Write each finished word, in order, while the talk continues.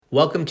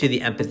Welcome to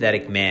The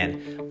Empathetic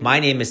Man. My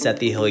name is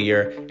Sethi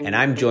Hillier, and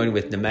I'm joined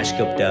with Nimesh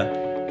Gupta,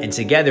 and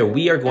together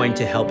we are going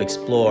to help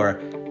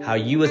explore how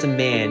you as a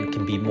man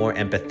can be more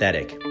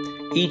empathetic.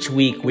 Each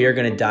week, we are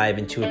going to dive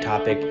into a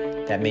topic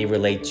that may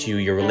relate to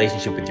your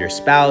relationship with your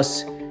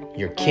spouse,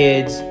 your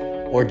kids,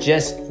 or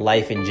just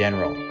life in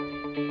general.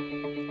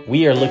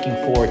 We are looking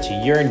forward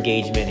to your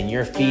engagement and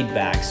your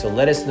feedback, so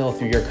let us know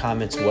through your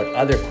comments what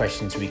other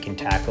questions we can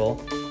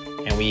tackle,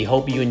 and we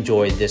hope you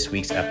enjoyed this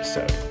week's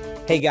episode.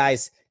 Hey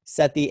guys,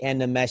 Sethi and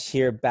Nimesh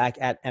here back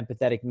at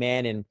Empathetic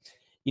Man. And,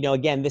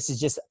 again, this is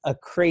just a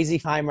crazy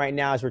time right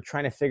now as we're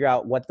trying to figure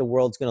out what the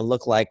world's going to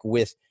look like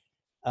with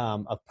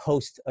a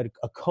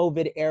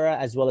COVID era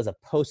as well as a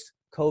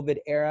post-COVID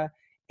era.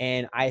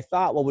 And I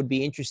thought what would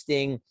be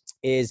interesting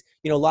is,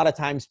 a lot of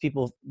times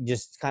people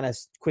just kind of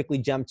quickly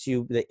jump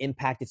to the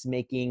impact it's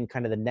making,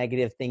 kind of the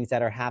negative things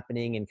that are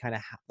happening and kind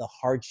of the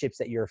hardships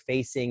that you're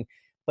facing.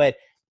 But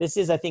this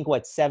is, I think,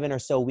 7 or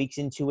so weeks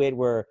into it.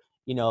 We're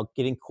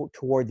getting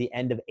toward the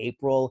end of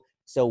April.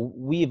 So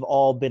we've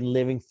all been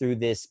living through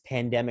this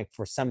pandemic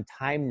for some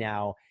time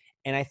now.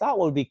 And I thought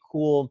what would be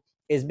cool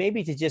is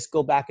maybe to just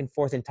go back and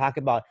forth and talk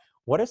about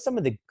what are some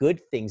of the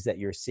good things that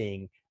you're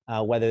seeing,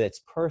 whether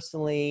it's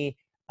personally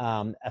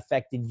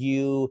affected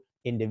you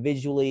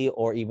individually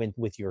or even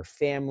with your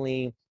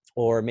family,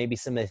 or maybe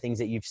some of the things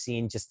that you've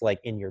seen just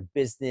like in your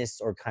business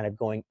or kind of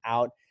going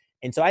out.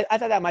 And so I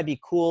thought that might be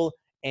cool.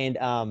 And,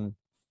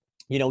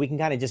 we can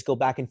kind of just go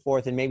back and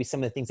forth, and maybe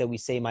some of the things that we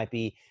say might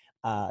be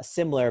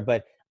similar.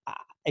 But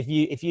if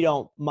you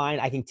don't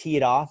mind, I can tee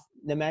it off,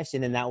 Nimesh,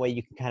 and then that way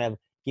you can kind of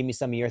give me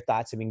some of your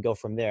thoughts, and we can go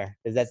from there.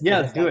 Does that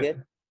sound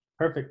good?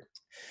 Perfect.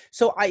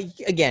 So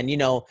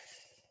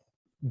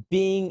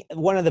being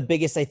one of the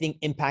biggest, I think,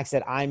 impacts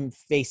that I'm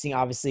facing,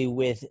 obviously,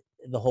 with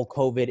the whole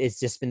COVID, it's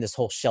just been this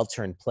whole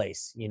shelter in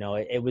place.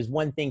 It was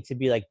one thing to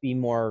be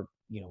more,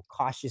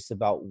 cautious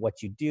about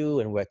what you do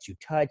and what you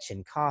touch,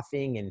 and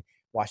coughing and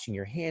washing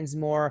your hands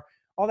more.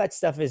 All that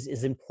stuff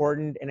is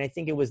important. And I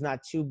think it was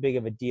not too big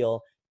of a deal.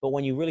 But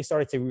when you really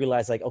started to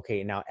realize, like,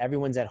 okay, now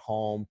everyone's at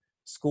home,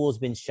 school's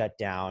been shut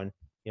down.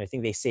 I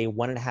think they say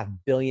 1.5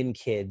 billion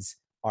kids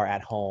are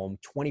at home,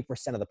 20%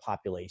 of the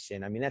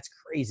population. I mean, that's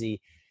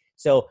crazy.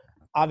 So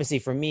obviously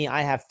for me,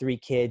 I have 3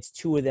 kids.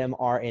 2 of them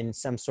are in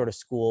some sort of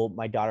school.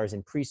 My daughter's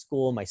in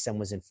preschool. My son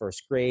was in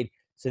first grade.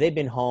 So they've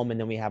been home, and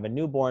then we have a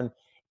newborn.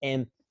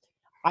 And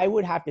I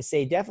would have to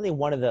say definitely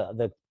one of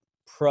the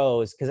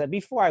pros, because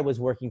before I was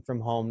working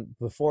from home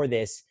before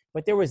this,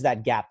 but there was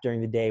that gap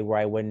during the day where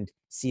I wouldn't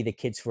see the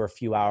kids for a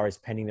few hours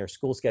pending their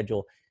school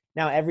schedule.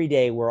 Now every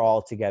day we're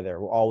all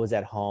together. We're always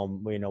at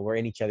home. We're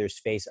in each other's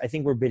face. I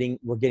think we're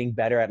getting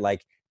better at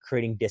like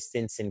creating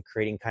distance and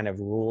creating kind of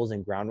rules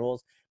and ground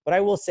rules. But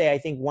I will say, I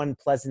think one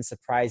pleasant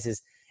surprise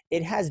is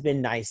it has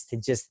been nice to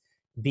just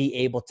be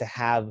able to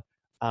have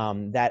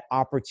that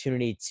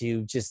opportunity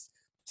to just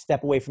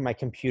step away from my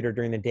computer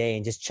during the day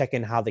and just check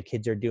in how the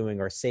kids are doing,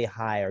 or say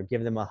hi, or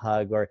give them a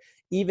hug, or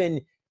even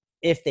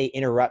if they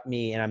interrupt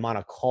me and I'm on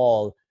a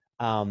call,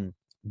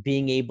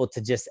 being able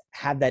to just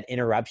have that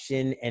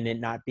interruption and it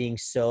not being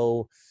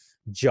so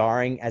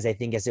jarring as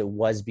it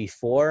was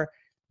before.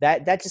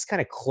 That just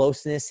kind of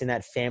closeness and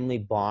that family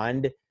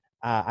bond,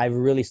 I've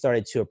really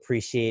started to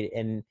appreciate.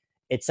 And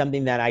it's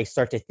something that I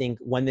start to think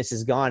when this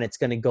is gone, it's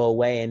going to go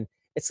away. And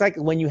it's like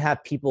when you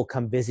have people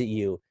come visit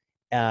you,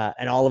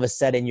 and all of a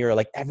sudden you're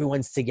like,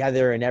 everyone's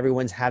together and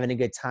everyone's having a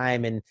good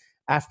time. And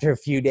after a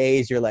few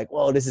days, you're like,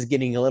 whoa, this is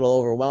getting a little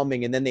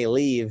overwhelming. And then they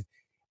leave.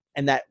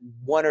 And that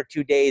 1 or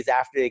 2 days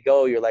after they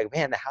go, you're like,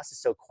 man, the house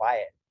is so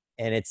quiet.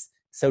 And it's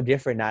so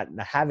different not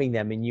having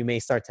them. And you may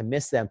start to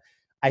miss them.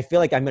 I feel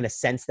like I'm going to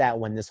sense that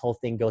when this whole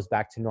thing goes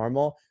back to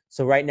normal.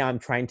 So right now I'm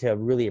trying to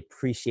really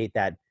appreciate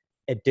that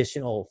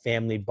additional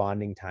family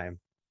bonding time.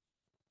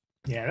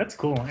 Yeah, that's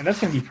cool. And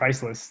that's going to be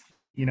priceless,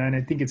 and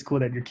I think it's cool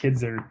that your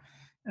kids are,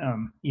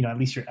 at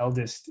least your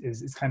eldest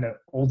is kind of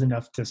old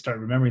enough to start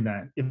remembering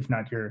that, if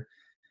not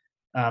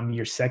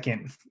your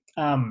second.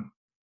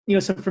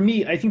 So for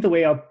me, I think the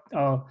way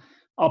I'll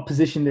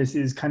position this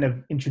is kind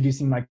of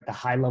introducing like the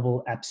high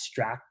level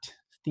abstract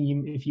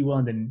theme, if you will,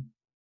 and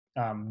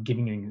then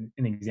giving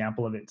an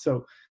example of it.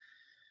 So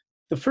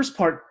the first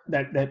part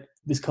that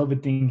this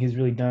COVID thing has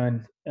really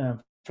done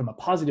from a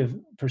positive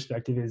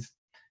perspective is,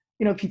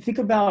 if you think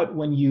about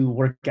when you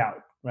work out,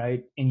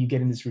 right, and you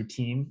get in this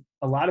routine,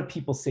 a lot of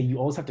people say you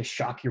always have to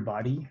shock your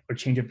body or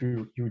change up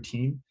your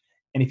routine.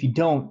 And if you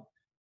don't,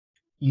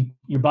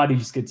 your body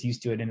just gets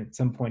used to it, and at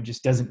some point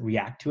just doesn't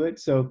react to it.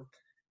 So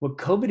what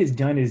COVID has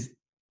done is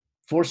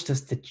forced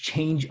us to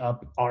change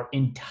up our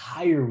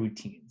entire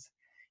routines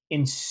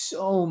in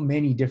so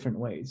many different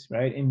ways,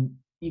 right? And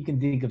you can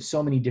think of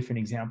so many different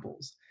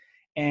examples.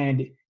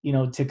 And,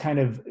 to kind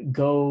of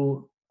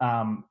go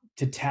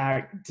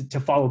to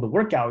follow the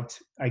workout,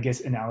 I guess,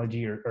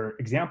 analogy or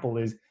example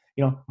is,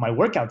 my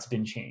workout's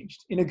been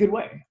changed in a good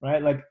way,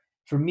 right? Like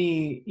for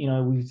me,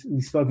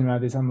 we've spoken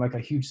about this. I'm like a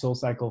huge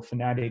SoulCycle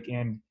fanatic,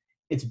 and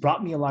it's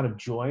brought me a lot of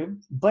joy.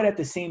 But at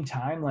the same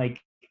time, like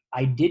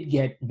I did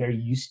get very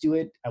used to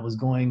it. I was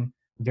going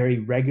very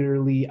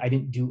regularly. I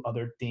didn't do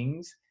other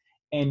things.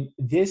 And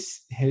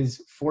this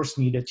has forced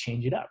me to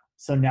change it up.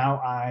 So now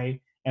I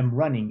am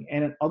running.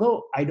 And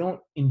although I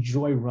don't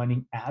enjoy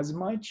running as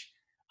much,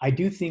 I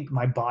do think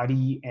my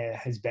body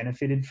has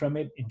benefited from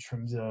it in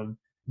terms of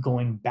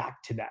going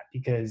back to that.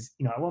 Because,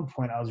 you know, at one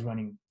point I was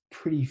running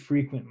pretty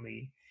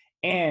frequently.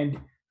 And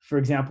for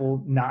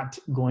example, not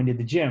going to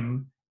the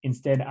gym.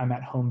 Instead, I'm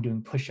at home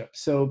doing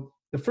push-ups. So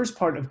the first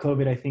part of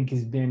COVID, I think,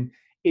 has been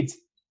it's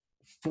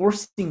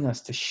forcing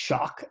us to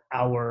shock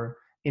our,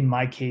 in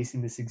my case,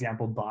 in this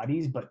example,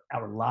 bodies, but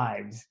our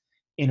lives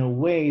in a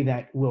way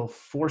that will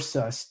force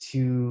us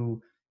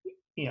to,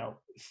 you know,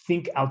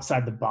 think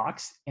outside the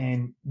box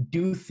and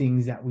do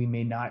things that we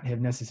may not have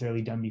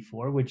necessarily done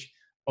before, which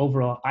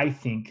overall I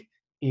think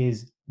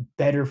is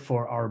better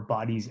for our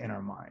bodies and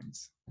our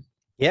minds.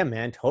 Yeah,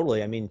 man,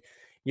 totally. I mean,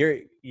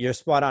 you're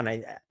spot on.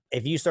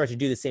 If you start to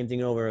do the same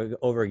thing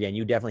over again,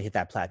 you definitely hit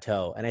that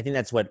plateau. And I think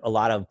that's what a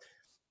lot of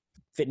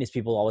fitness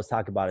people always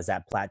talk about, is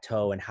that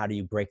plateau and how do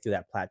you break through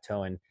that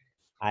plateau. And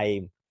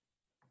I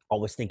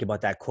always think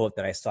about that quote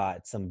that I saw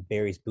at some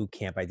Barry's boot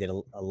camp I did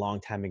a long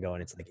time ago.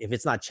 And it's like, if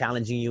it's not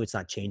challenging you, it's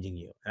not changing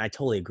you. And I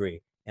totally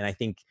agree. And I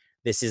think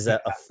this is Yeah,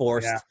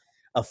 yeah,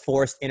 a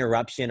forced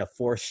interruption, a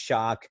forced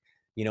shock.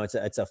 You know, it's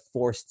a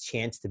forced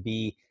chance to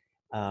be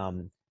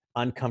um,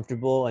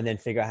 uncomfortable and then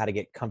figure out how to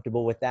get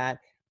comfortable with that.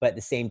 But at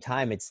the same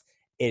time, it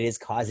is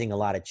causing a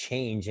lot of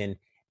change,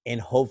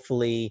 and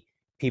hopefully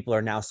people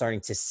are now starting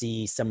to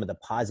see some of the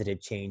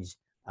positive change.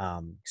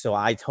 So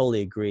I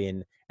totally agree.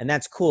 And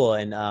that's cool.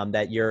 And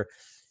that you're,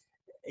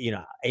 you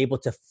know, able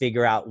to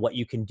figure out what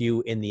you can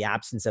do in the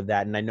absence of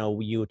that. And I know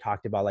you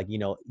talked about, like, you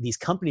know, these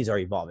companies are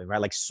evolving,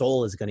 right? Like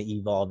Soul is going to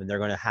evolve and they're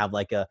going to have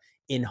like a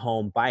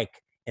in-home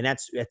bike. And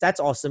that's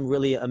awesome,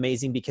 really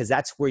amazing, because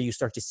that's where you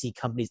start to see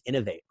companies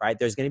innovate, right?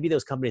 There's going to be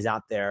those companies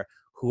out there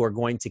who are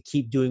going to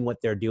keep doing what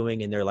they're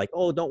doing. And they're like,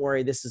 oh, don't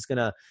worry, this is going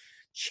to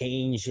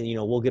change, and, you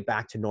know, we'll get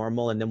back to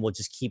normal, and then we'll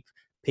just keep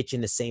pitching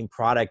the same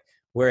product.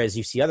 Whereas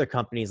you see other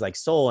companies like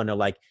Soul, and they're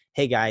like,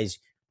 hey guys,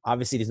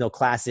 obviously there's no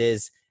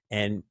classes,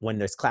 and when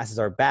those classes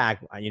are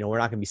back, you know, we're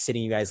not going to be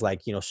sitting you guys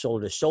like, you know,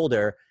 shoulder to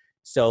shoulder.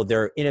 So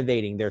they're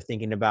innovating. They're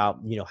thinking about,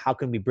 you know, how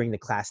can we bring the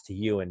class to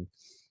you? And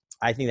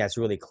I think that's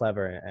really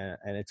clever.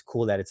 And it's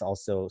cool that it's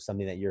also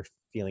something that you're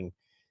feeling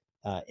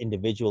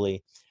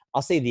individually.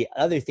 I'll say the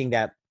other thing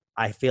that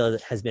I feel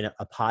has been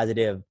a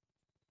positive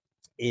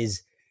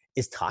is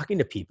talking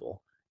to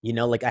people. You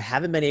know, like I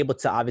haven't been able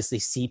to obviously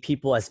see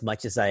people as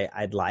much as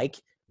I'd like,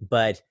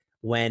 but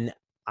when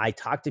I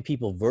talk to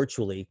people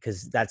virtually,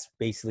 because that's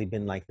basically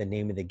been like the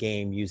name of the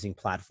game, using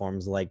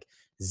platforms like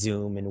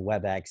Zoom and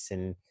WebEx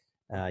and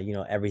you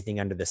know, everything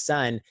under the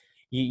sun.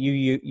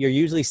 You're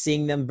usually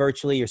seeing them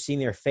virtually. You're seeing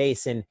their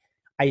face, and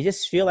I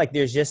just feel like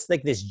there's just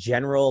like this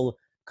general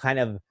kind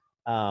of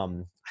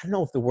I don't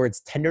know if the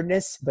word's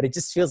tenderness, but it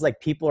just feels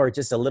like people are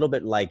just a little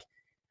bit like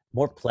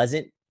more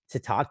pleasant to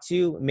talk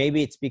to.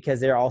 Maybe it's because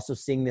they're also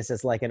seeing this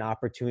as like an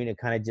opportunity to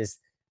kind of just,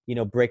 you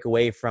know, break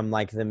away from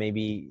like the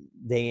maybe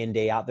day in,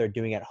 day out they're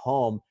doing at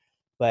home.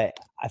 But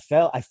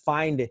I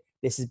find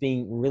this is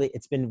being really,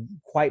 it's been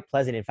quite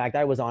pleasant. In fact,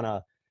 I was on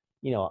a,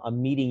 you know, a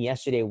meeting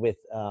yesterday with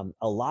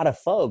a lot of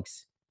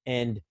folks.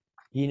 And,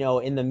 you know,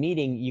 in the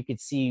meeting, you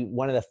could see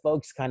one of the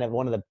folks, kind of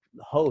one of the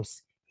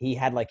hosts, he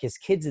had like his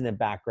kids in the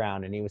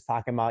background, and he was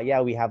talking about,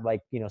 yeah, we have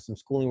like, you know, some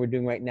schooling we're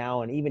doing right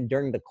now. And even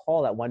during the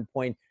call at one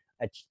point,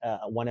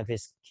 one of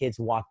his kids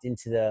walked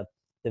into the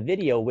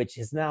video, which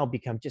has now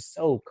become just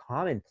so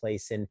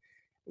commonplace. And,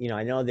 you know,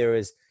 I know there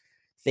was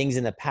things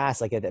in the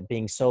past like that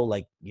being so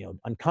like, you know,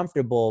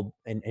 uncomfortable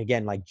and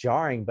again, like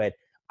jarring, but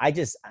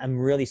I'm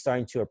really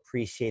starting to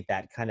appreciate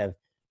that kind of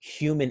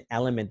human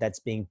element that's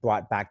being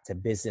brought back to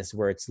business,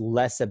 where it's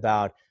less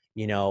about,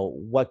 you know,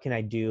 what can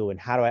I do and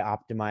how do I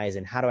optimize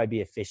and how do I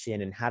be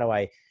efficient and how do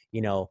I, you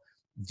know,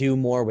 do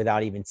more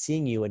without even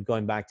seeing you, and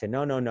going back to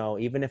no,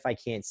 even if I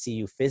can't see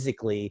you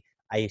physically,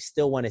 I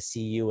still want to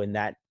see you. And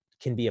that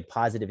can be a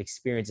positive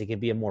experience. It can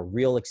be a more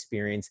real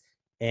experience,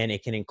 and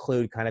it can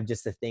include kind of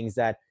just the things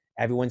that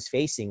everyone's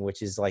facing,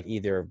 which is like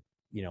either,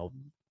 you know,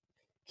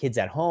 kids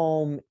at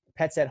home,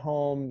 pets at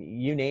home,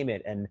 you name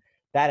it. And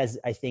that has,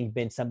 I think,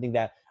 been something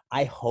that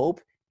I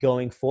hope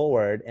going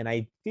forward, and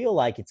I feel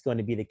like it's going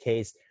to be the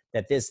case,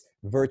 that this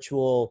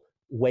virtual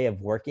way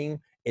of working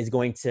is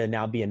going to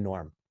now be a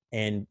norm.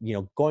 And, you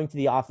know, going to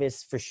the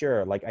office for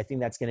sure, like I think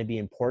that's going to be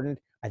important.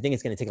 I think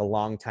it's going to take a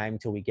long time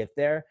till we get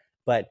there,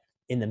 but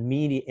in the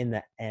media, in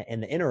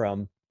the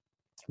interim,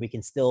 we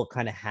can still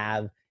kind of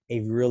have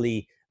a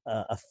really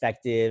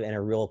effective and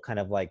a real kind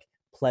of like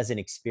pleasant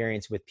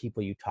experience with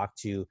people you talk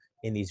to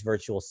in these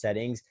virtual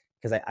settings,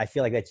 because I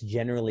feel like that's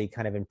generally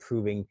kind of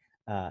improving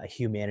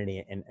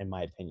humanity, in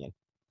my opinion.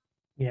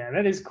 Yeah,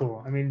 that is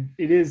cool. I mean,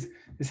 it is.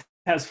 This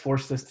has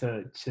forced us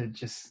to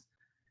just,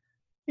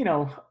 you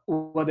know,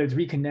 whether it's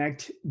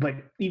reconnect, but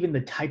even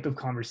the type of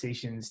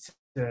conversations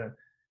to,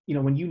 you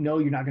know, when you know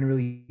you're not going to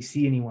really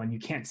see anyone, you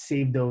can't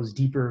save those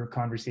deeper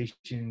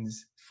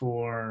conversations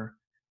for,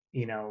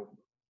 you know,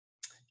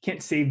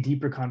 can't save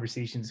deeper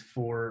conversations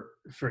for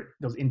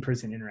those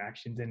in-person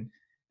interactions. And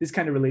this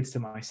kind of relates to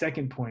my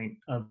second point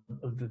of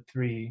the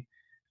three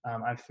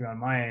I've threw on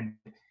my end.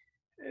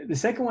 The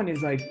second one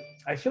is like,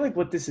 I feel like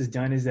what this has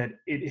done is that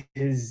it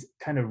has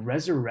kind of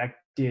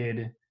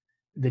resurrected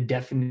the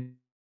definition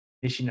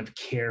of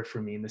care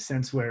for me, in the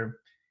sense where,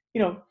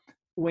 you know,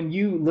 when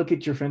you look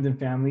at your friends and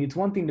family, it's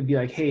one thing to be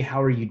like, hey,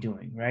 how are you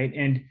doing, right?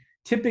 And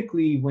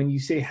typically when you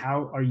say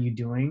how are you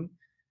doing,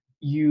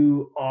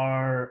 you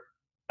are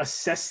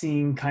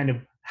assessing kind of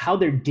how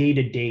their day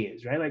to day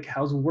is, right? Like,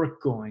 how's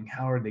work going?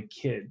 How are the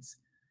kids?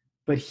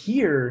 But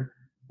here,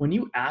 when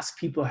you ask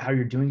people how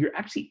you're doing, you're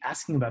actually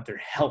asking about their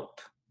health,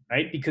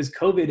 right? Because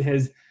COVID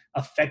has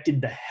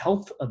affected the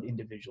health of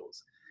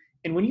individuals.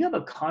 And when you have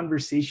a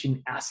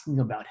conversation asking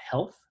about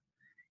health,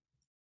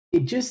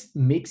 it just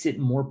makes it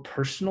more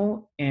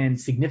personal and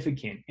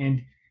significant.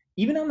 And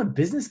even on the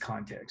business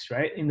context,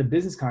 right? In the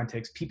business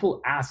context,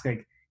 people ask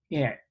like,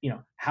 yeah, you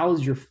know,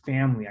 how's your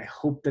family? I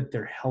hope that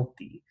they're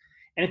healthy.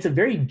 And it's a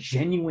very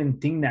genuine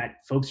thing that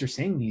folks are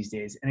saying these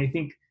days. And I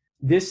think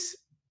this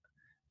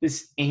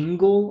this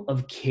angle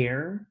of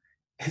care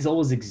has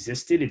always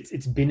existed.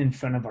 It's been in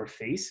front of our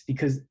face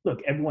because look,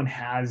 everyone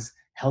has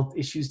health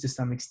issues to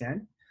some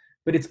extent,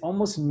 but it's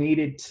almost made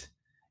it,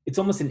 it's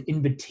almost an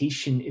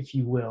invitation, if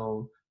you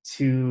will,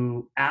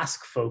 to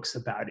ask folks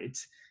about it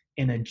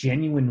in a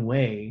genuine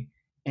way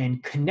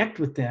and connect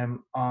with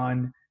them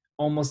on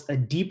almost a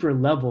deeper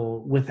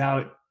level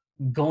without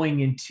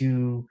going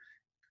into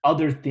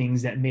other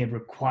things that may have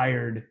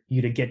required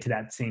you to get to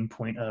that same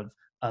point of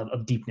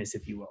deepness,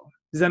 if you will.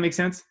 Does that make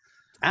sense?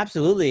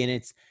 Absolutely.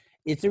 And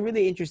it's a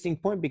really interesting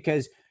point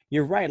because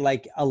you're right.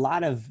 Like a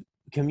lot of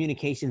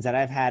communications that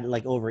I've had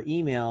like over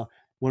email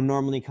were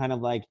normally kind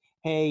of like,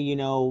 hey,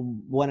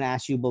 want to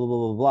ask you blah, blah,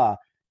 blah, blah, blah.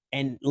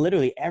 And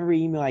literally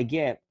every email I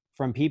get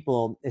from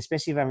people,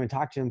 especially if I haven't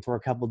talked to them for a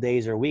couple of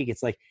days or a week,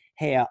 it's like,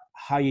 hey,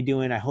 how you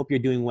doing? I hope you're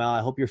doing well.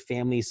 I hope your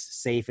family's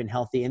safe and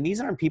healthy. And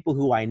these aren't people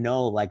who I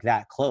know like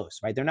that close,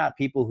 right? They're not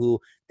people who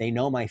they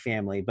know my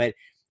family, but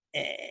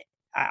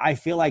I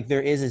feel like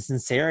there is a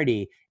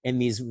sincerity in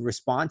these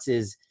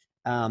responses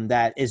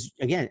that is,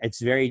 again,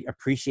 it's very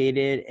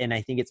appreciated. And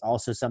I think it's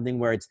also something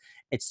where it's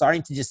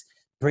starting to just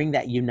bring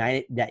that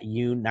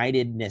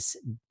unitedness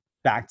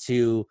back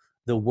to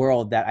the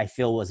world that I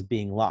feel was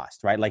being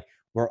lost, right? Like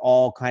we're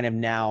all kind of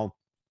now,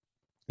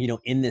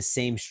 in the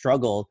same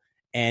struggle.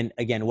 And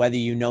again, whether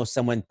you know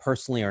someone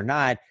personally or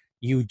not,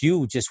 you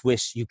do just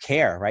wish you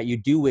care, right? You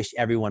do wish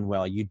everyone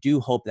well. You do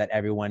hope that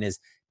everyone is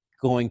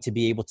going to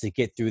be able to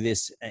get through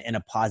this in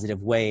a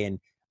positive way. And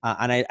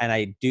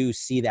I do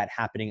see that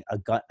happening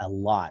a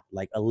lot,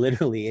 like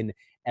literally in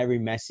every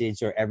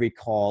message or every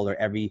call or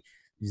every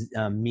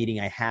meeting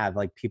I have.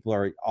 Like people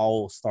are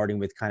all starting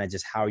with kind of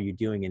just how are you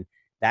doing, and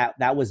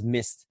that was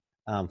missed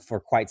for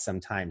quite some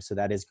time. So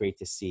that is great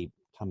to see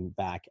come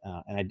back.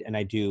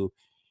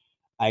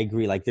 I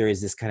agree. Like there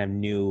is this kind of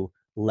new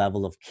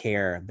level of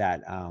care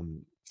that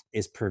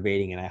is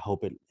pervading, and I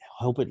hope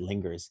it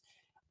lingers.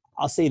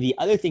 I'll say the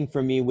other thing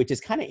for me, which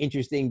is kind of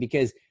interesting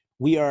because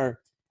we are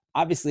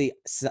obviously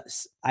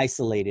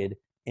isolated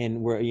and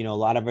we're, a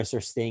lot of us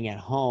are staying at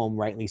home,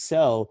 rightly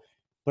so.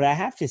 But I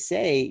have to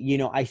say,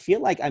 I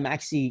feel like I'm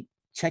actually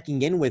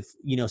checking in with,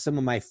 some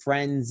of my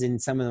friends and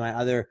some of my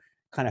other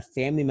kind of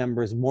family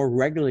members more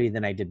regularly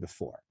than I did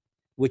before,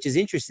 which is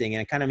interesting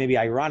and kind of maybe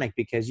ironic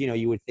because,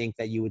 you would think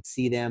that you would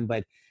see them.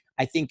 But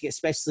I think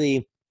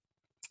especially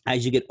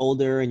as you get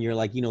older and you're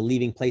like,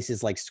 leaving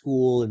places like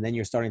school and then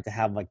you're starting to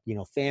have like,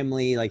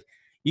 family, like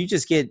you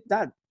just get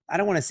that, I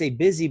don't want to say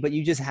busy, but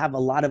you just have a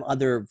lot of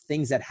other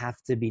things that have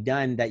to be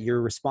done that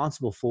you're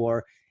responsible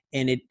for.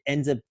 And it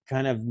ends up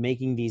kind of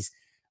making these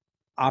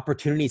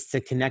opportunities to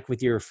connect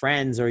with your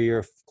friends or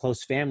your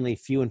close family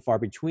few and far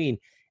between.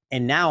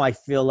 And now I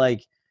feel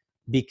like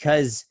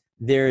because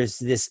there's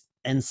this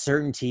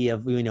uncertainty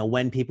of,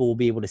 when people will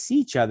be able to see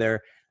each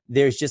other,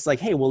 there's just like,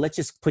 hey, well, let's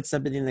just put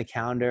something in the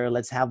calendar.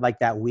 Let's have like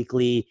that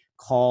weekly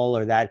call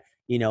or that,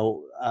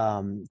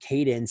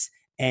 cadence.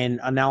 And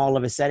now all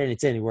of a sudden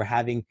it's in, we're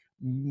having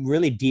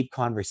really deep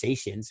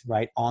conversations,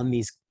 right, on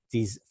these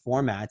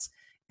formats.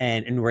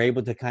 And we're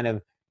able to kind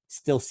of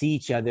still see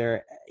each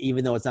other,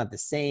 even though it's not the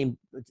same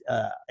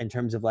in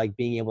terms of like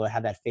being able to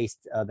have that face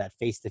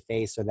to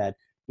face or that,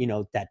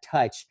 that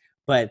touch.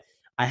 But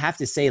I have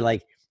to say,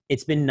 like,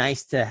 it's been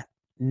nice to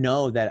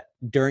know that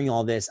during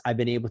all this, I've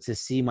been able to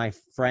see my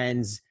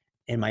friends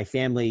and my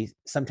family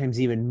sometimes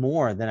even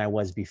more than I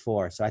was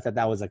before. So I thought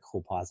that was a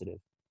cool positive.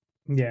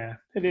 Yeah,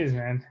 it is,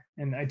 man.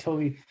 And I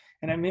totally,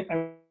 and I mean,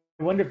 I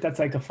wonder if that's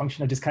like a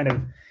function of just kind of,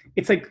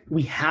 it's like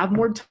we have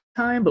more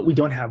time, but we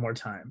don't have more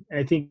time. And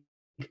I think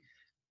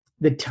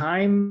the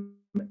time,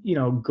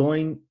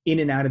 going in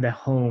and out of the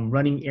home,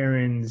 running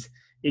errands,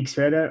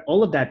 etc.,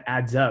 all of that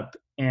adds up.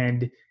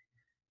 And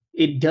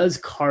it does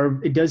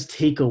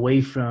take away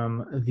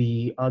from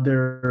the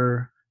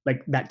other,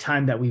 like that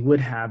time that we would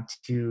have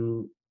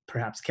to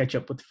perhaps catch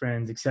up with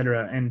friends,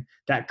 etc. And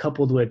that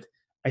coupled with,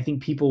 I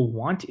think people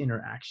want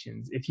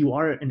interactions. If you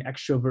are an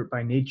extrovert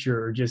by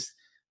nature or just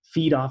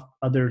feed off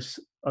others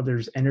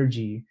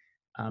energy,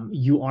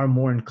 you are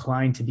more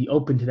inclined to be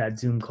open to that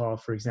Zoom call,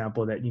 for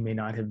example, that you may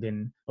not have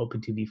been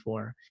open to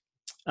before.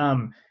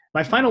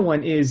 My final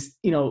one is,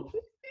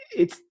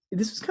 this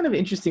was kind of an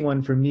interesting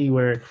one for me,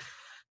 where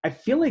I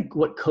feel like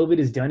what COVID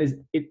has done is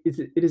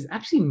it has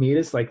actually made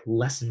us like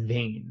less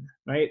vain,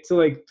 right? So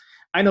like,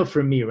 I know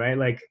for me, right,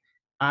 like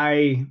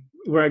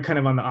we're kind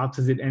of on the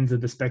opposite ends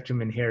of the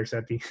spectrum in hair. So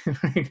at the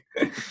right?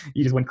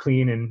 You just went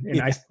clean, and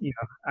Yeah.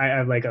 I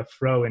have like a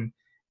fro, and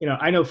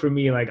I know for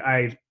me, like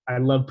I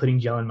love putting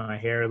gel in my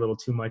hair a little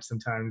too much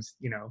sometimes,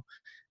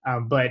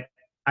 but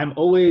I'm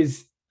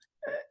always,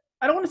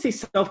 I don't want to say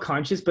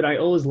self-conscious, but I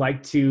always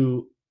like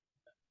to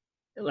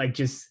like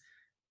just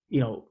you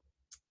know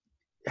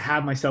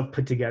have myself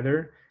put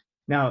together.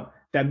 Now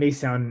that may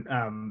sound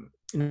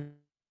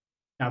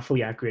not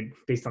fully accurate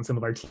based on some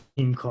of our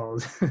team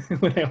calls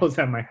when I always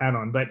have my hat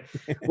on, but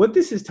what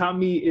this has taught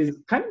me is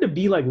kind of to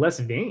be like less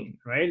vain,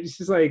 right? It's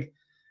just like,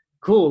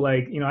 cool,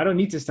 like I don't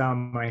need to style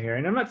my hair,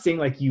 and I'm not saying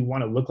like you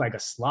want to look like a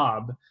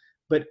slob,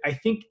 but I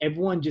think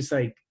everyone just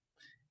like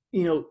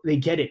they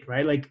get it,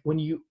 right? Like when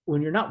you're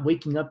not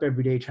waking up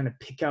every day trying to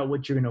pick out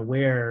what you're going to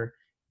wear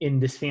in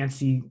this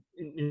fancy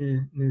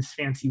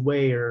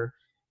way, or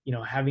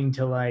having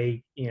to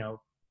like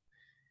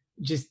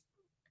just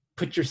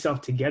put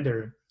yourself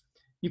together,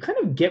 you kind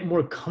of get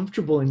more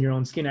comfortable in your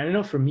own skin. I don't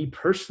know, for me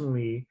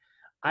personally,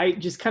 I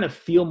just kind of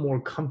feel more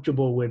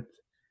comfortable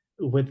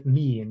with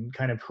me and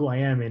kind of who I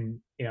am, and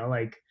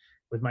like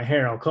with my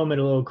hair, I'll comb it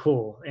a little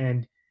cool,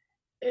 and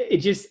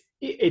it's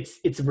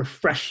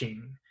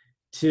refreshing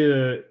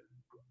to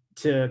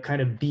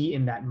kind of be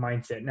in that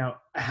mindset. Now,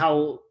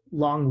 how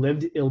long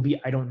lived it'll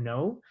be, I don't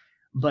know,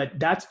 but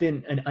that's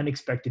been an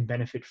unexpected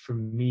benefit for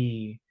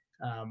me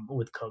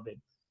with COVID.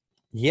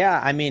 Yeah,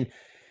 I mean,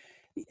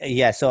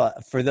 yeah. So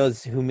for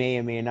those who may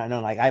or may not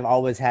know, like I've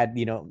always had,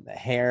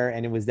 hair,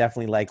 and it was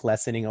definitely like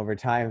lessening over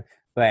time.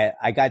 But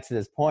I got to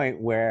this point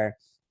where,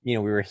 we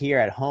were here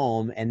at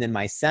home, and then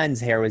my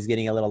son's hair was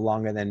getting a little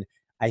longer than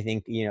I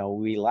think,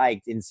 we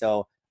liked. And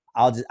so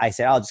I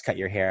said, I'll just cut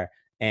your hair.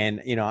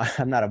 And,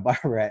 I'm not a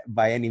barber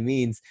by any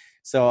means.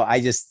 So I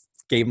just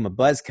gave him a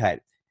buzz cut,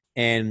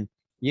 and,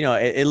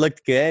 it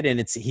looked good,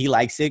 and he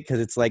likes it because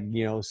it's like,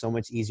 so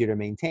much easier to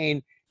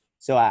maintain.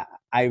 So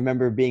I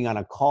remember being on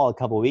a call a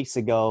couple of weeks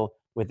ago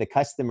with a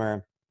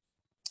customer,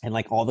 and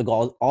like all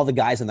the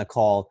guys on the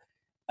call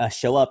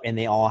show up, and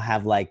they all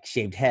have like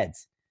shaved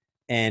heads.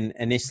 And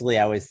initially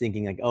I was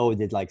thinking like, oh,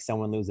 did like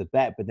someone lose a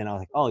bet? But then I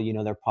was like, oh,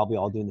 they're probably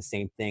all doing the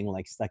same thing,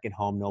 like stuck at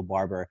home, no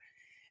barber.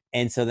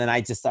 And so then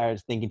I just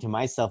started thinking to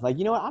myself, like,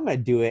 you know what, I'm going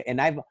to do it.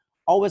 And I've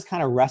always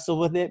kind of wrestled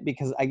with it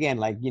because, again,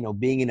 like,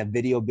 being in a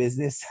video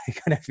business, I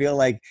kind of feel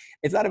like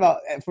it's not about,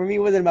 for me, it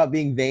wasn't about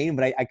being vain,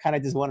 but I kind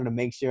of just wanted to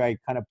make sure I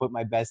kind of put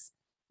my best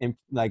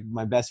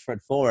my best foot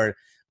forward.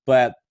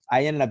 But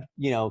I ended up,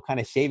 kind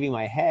of shaving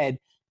my head.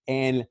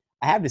 And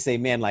I have to say,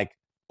 man, like,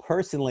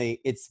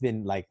 personally, it's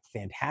been like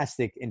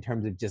fantastic in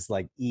terms of just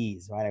like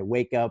ease, right? I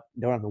wake up,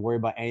 don't have to worry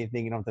about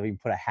anything. You don't have to even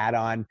put a hat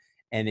on.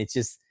 And it's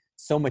just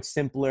so much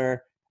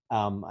simpler.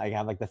 I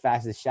have like the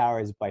fastest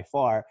showers by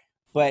far,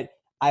 but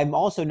I'm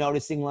also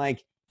noticing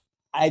like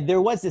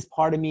there was this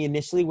part of me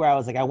initially where I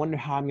was like, I wonder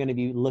how I'm going to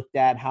be looked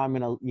at, how I'm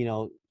going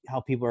to, how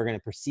people are going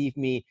to perceive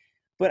me.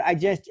 But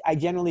I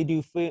generally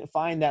do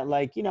find that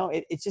like,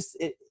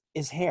 it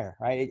is hair,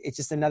 right? It's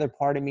just another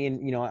part of me.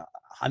 And,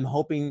 I'm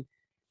hoping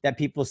that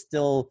people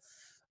still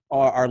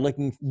are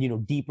looking,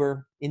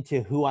 deeper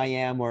into who I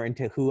am or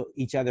into who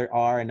each other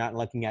are, and not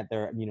looking at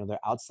their, their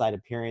outside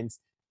appearance.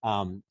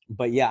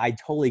 But yeah, I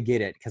totally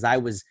get it, because I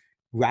was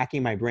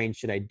racking my brain.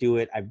 Should I do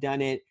it? I've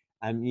done it.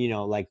 I'm,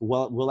 like,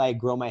 will I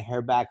grow my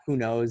hair back? Who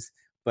knows?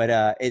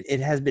 But it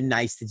has been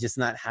nice to just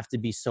not have to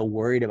be so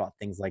worried about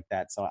things like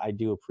that. So I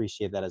do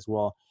appreciate that as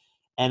well.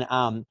 And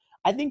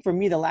I think for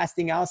me, the last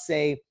thing I'll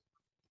say,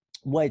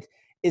 what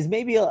is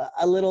maybe a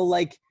little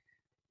like,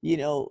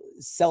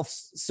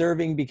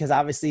 self-serving, because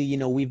obviously,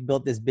 we've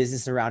built this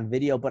business around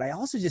video, but I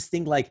also just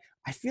think like,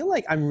 I feel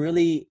like I'm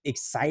really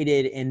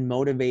excited and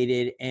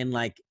motivated and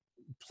like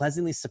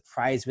pleasantly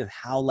surprised with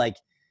how like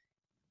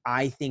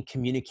I think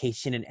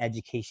communication and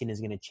education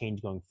is going to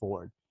change going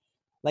forward.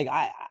 Like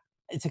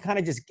to kind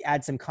of just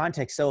add some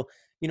context. So,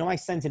 my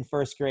son's in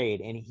first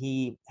grade, and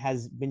he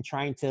has been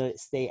trying to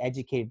stay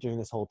educated during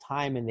this whole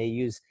time. And they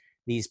use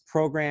these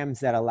programs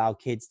that allow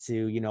kids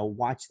to,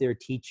 watch their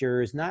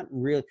teachers, not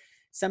really.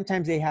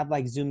 Sometimes they have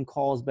like Zoom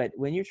calls, but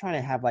when you're trying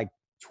to have like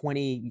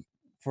 20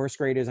 first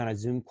graders on a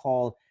Zoom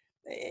call,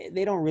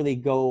 they don't really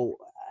go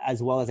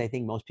as well as I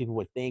think most people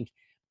would think.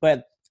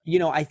 But,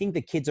 I think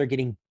the kids are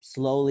getting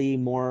slowly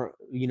more,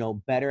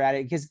 better at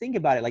it. Because think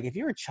about it, like if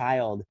you're a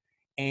child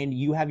and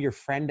you have your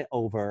friend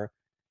over,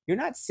 you're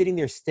not sitting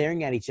there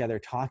staring at each other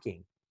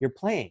talking. You're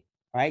playing,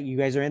 right? You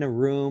guys are in a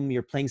room,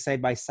 you're playing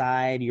side by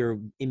side, you're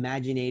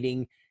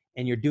imagining,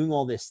 and you're doing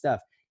all this stuff.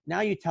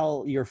 Now you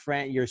tell your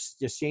friend, your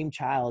same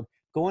child,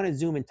 go on a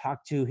Zoom and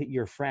talk to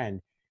your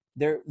friend.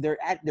 They're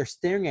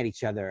staring at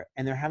each other,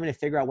 and they're having to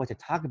figure out what to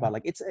talk about.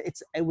 Like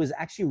it was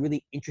actually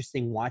really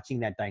interesting watching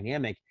that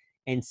dynamic.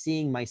 and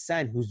seeing my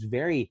son, who's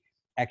very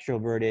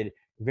extroverted,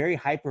 very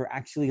hyper,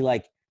 actually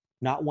like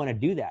not want to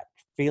do that,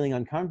 feeling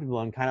uncomfortable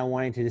and kind of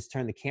wanting to just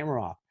turn the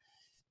camera off.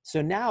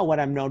 So now what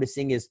I'm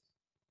noticing is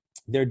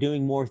they're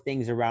doing more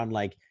things around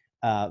like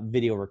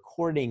video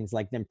recordings,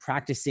 like them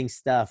practicing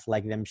stuff,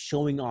 like them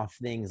showing off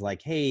things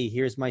like, hey,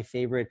 here's my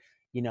favorite,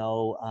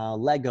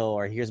 Lego,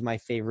 or here's my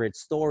favorite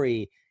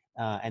story.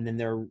 And then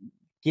they're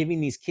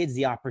giving these kids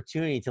the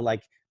opportunity to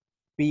like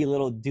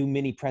do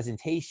mini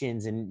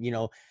presentations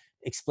and,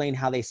 explain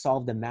how they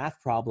solved a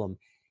math problem.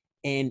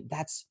 And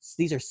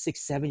these are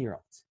 6,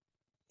 7-year-olds.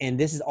 And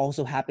this is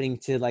also happening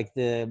to like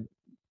the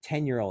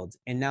 10-year-olds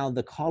and now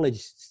the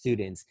college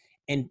students.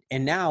 And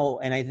now,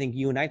 and I think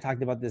you and I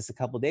talked about this a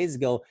couple of days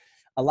ago,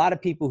 a lot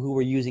of people who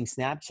were using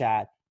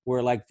Snapchat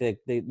were like the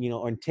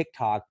on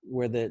TikTok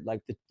were the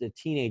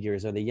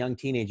teenagers or the young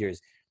teenagers.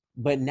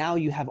 But now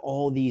you have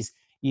all these,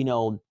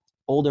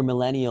 older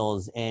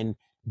millennials and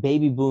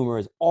baby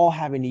boomers all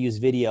having to use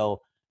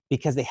video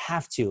because they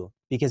have to.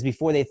 Because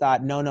before they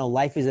thought, no,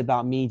 life is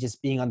about me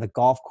just being on the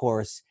golf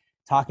course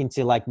talking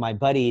to like my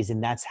buddies,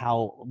 and that's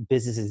how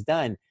business is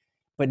done.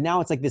 But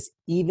now it's like this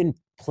even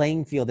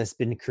playing field that's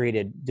been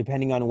created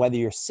depending on whether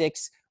you're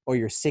 6 or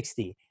you're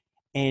 60.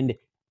 And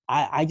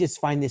I just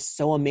find this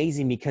so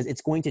amazing because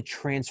it's going to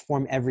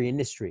transform every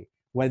industry,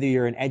 whether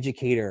you're an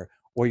educator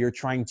or you're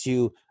trying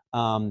to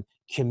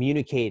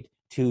communicate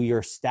to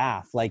your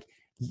staff, like,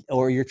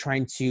 or you're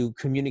trying to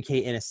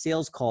communicate in a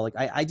sales call. Like,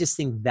 I just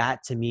think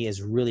that to me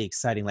is really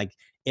exciting. Like,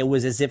 it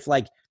was as if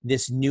like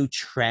this new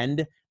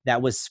trend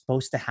that was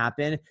supposed to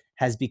happen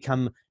has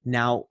become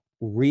now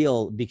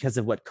real because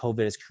of what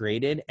COVID has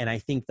created. And I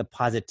think the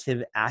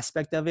positive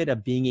aspect of it,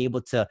 of being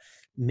able to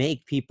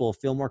make people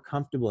feel more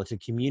comfortable to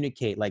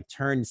communicate, like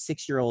turn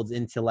 6-year-olds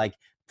into like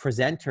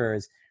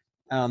presenters,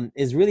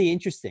 is really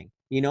interesting.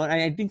 And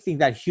I think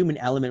that human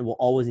element will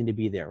always need to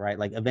be there, right?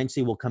 Like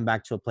eventually we'll come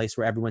back to a place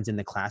where everyone's in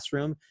the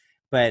classroom,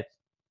 but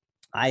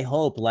I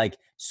hope like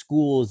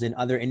schools and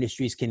other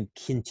industries can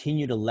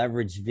continue to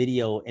leverage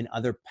video in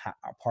other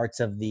parts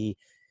of the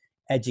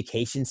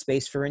education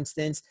space, for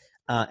instance,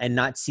 and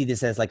not see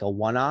this as like a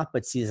one-off,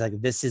 but see this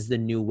like this is the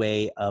new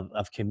way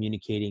of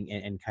communicating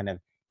and kind of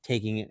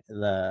taking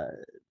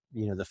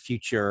the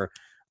future,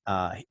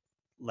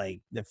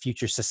 like the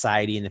future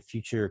society and the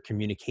future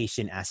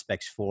communication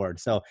aspects forward.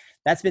 So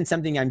that's been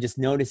something I'm just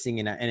noticing,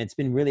 and it's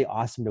been really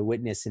awesome to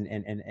witness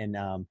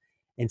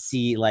and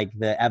see like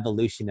the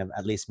evolution of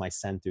at least my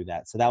son through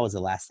that. So that was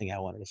the last thing I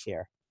wanted to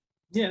share.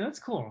 Yeah, that's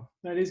cool.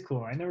 That is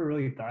cool. I never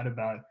really thought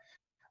about,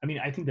 I mean,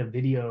 I think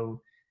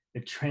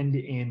the trend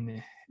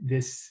in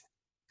this,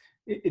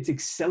 it's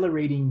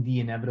accelerating the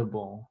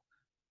inevitable,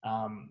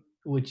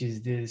 which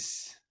is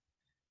this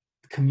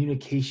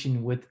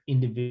communication with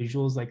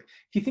individuals. Like,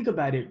 if you think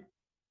about it,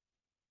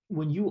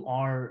 when you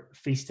are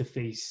face to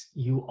face,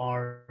 you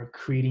are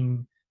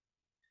creating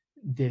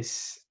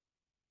this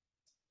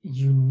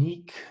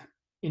unique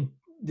in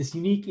this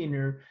unique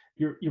inner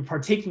you're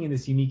partaking in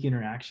this unique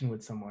interaction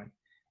with someone.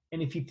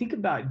 And if you think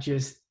about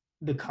just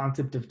the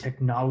concept of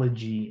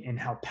technology and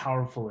how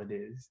powerful it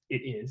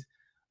is,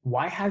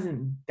 why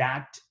hasn't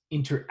that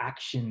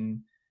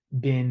interaction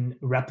been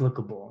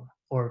replicable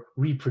or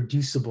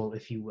reproducible,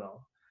 if you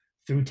will,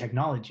 through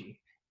technology?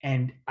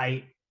 And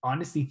I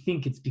honestly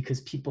think it's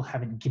because people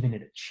haven't given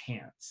it a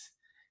chance.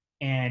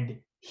 And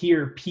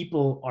here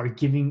people are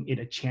giving it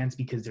a chance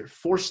because they're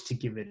forced to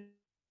give it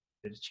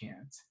a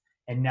chance.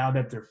 And now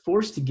that they're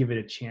forced to give it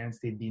a chance,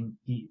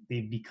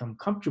 they've become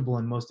comfortable,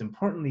 and most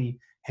importantly,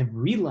 have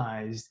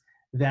realized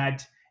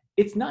that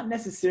it's not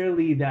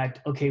necessarily that,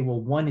 okay,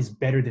 well, one is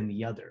better than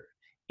the other.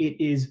 It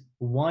is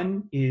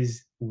one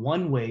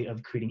way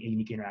of creating a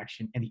unique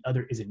interaction, and the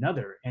other is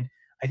another. And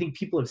I think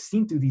people have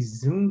seen through these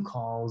Zoom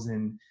calls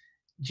and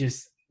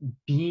just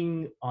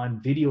being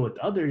on video with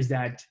others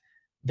that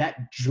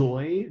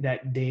joy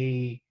that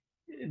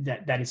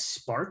is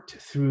sparked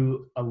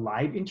through a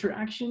live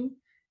interaction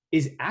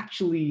is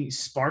actually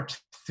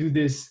sparked through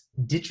this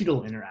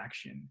digital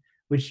interaction,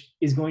 which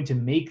is going to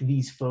make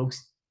these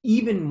folks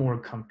even more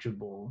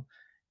comfortable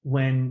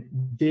when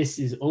this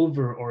is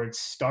over, or it's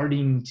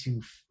starting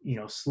to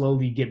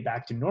slowly get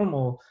back to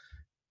normal,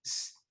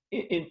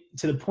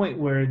 to the point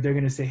where they're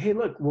going to say, hey,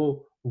 look,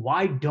 well,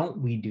 why don't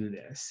we do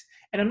this?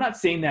 And I'm not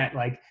saying that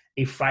like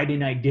a Friday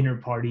night dinner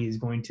party is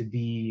going to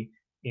be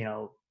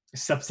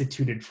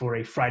substituted for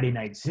a Friday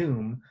night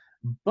Zoom,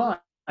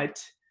 but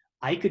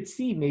I could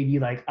see maybe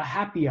like a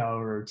happy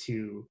hour or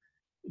two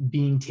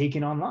being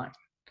taken online,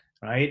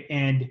 right?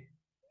 And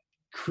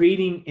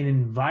creating an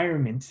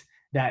environment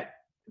that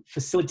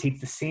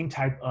facilitates the same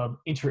type of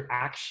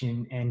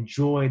interaction and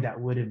joy that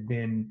would have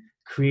been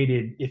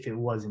created if it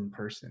was in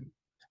person.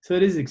 So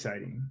it is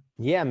exciting.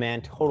 Yeah,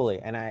 man, totally.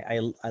 And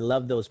I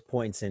love those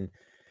points. And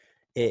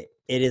it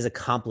is a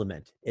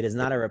complement. It is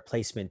not a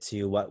replacement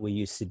to what we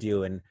used to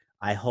do. And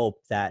I hope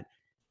that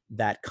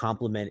that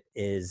complement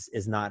is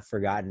not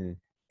forgotten.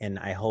 And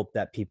I hope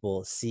that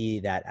people see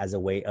that as a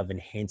way of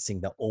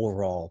enhancing the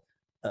overall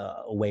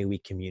a way we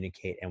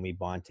communicate and we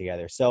bond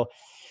together. So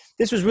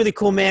this was really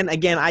cool, man.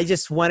 Again, I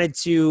just wanted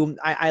to,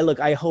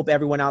 I hope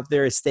everyone out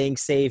there is staying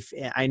safe.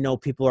 I know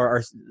people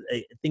are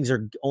things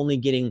are only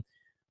getting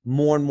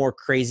more and more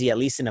crazy, at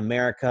least in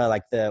America.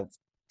 Like the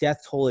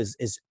death toll is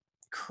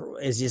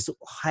just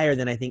higher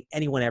than I think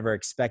anyone ever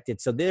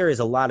expected. So there is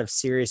a lot of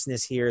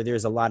seriousness here.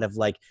 There's a lot of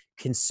like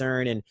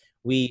concern, and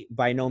we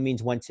by no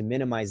means want to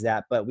minimize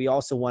that, but we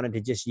also wanted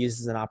to just use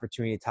this as an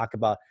opportunity to talk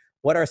about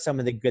what are some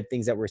of the good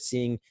things that we're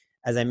seeing.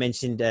 As I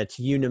mentioned to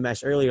you,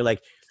 Nimesh, earlier,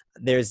 like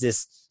there's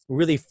this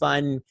really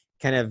fun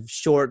kind of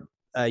short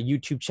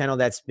YouTube channel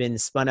that's been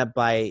spun up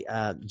by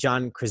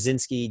John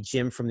Krasinski,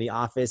 Jim from The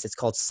Office. It's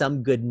called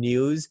Some Good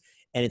News.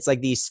 And it's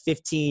like these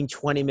 15,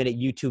 20-minute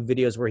YouTube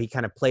videos where he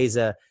kind of plays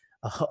a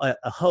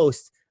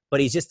host, but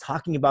he's just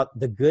talking about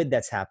the good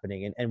that's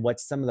happening and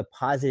what's some of the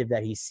positive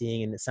that he's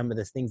seeing and some of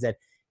the things that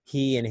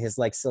he and his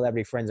like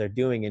celebrity friends are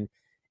doing. And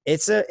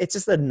it's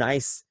just a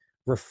nice,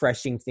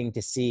 refreshing thing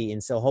to see.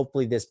 And so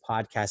hopefully this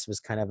podcast was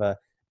kind of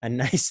a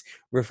nice,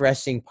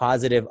 refreshing,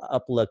 positive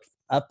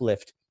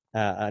uplift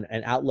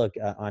an outlook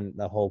on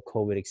the whole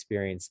COVID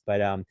experience.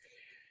 But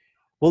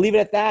we'll leave it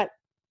at that.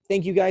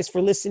 Thank you guys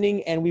for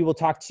listening, and we will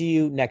talk to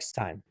you next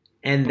time.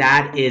 And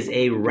that is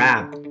a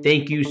wrap.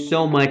 Thank you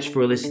so much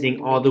for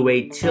listening all the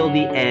way till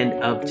the end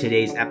of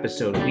today's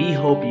episode. We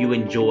hope you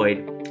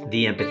enjoyed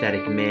The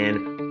Empathetic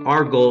Man.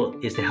 Our goal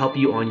is to help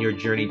you on your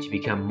journey to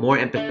become more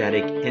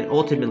empathetic and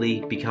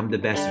ultimately become the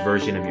best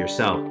version of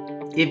yourself.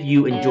 If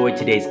you enjoyed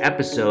today's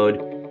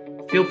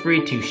episode, feel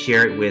free to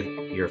share it with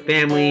your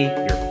family,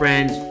 your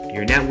friends,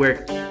 your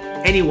network,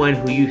 anyone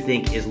who you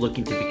think is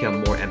looking to become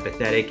more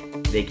empathetic.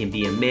 They can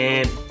be a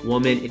man,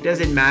 woman, it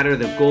doesn't matter.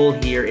 The goal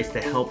here is to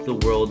help the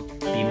world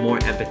be more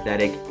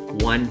empathetic,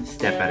 one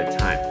step at a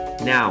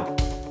time. Now,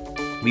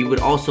 we would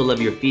also love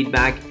your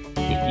feedback.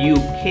 If you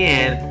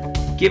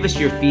can, give us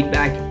your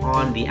feedback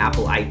on the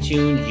Apple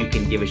iTunes. You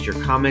can give us your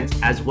comments,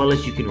 as well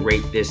as you can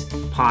rate this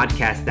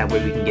podcast. That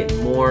way we can get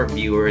more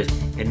viewers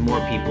and more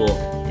people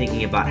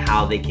thinking about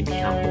how they can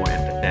become more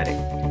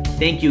empathetic.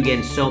 Thank you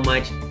again so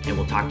much, and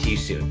we'll talk to you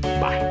soon.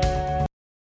 Bye.